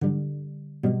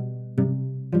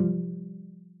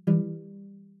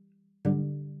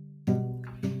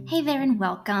Hey there and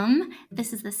welcome.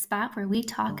 This is the spot where we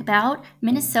talk about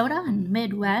Minnesota and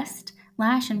Midwest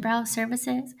lash and brow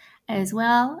services, as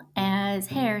well as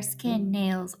hair, skin,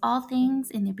 nails, all things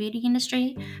in the beauty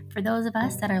industry for those of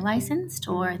us that are licensed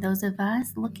or those of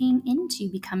us looking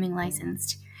into becoming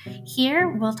licensed. Here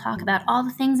we'll talk about all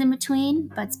the things in between,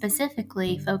 but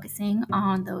specifically focusing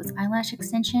on those eyelash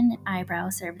extension and eyebrow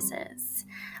services.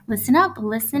 Listen up,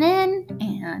 listen in,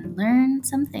 and learn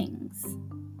some things.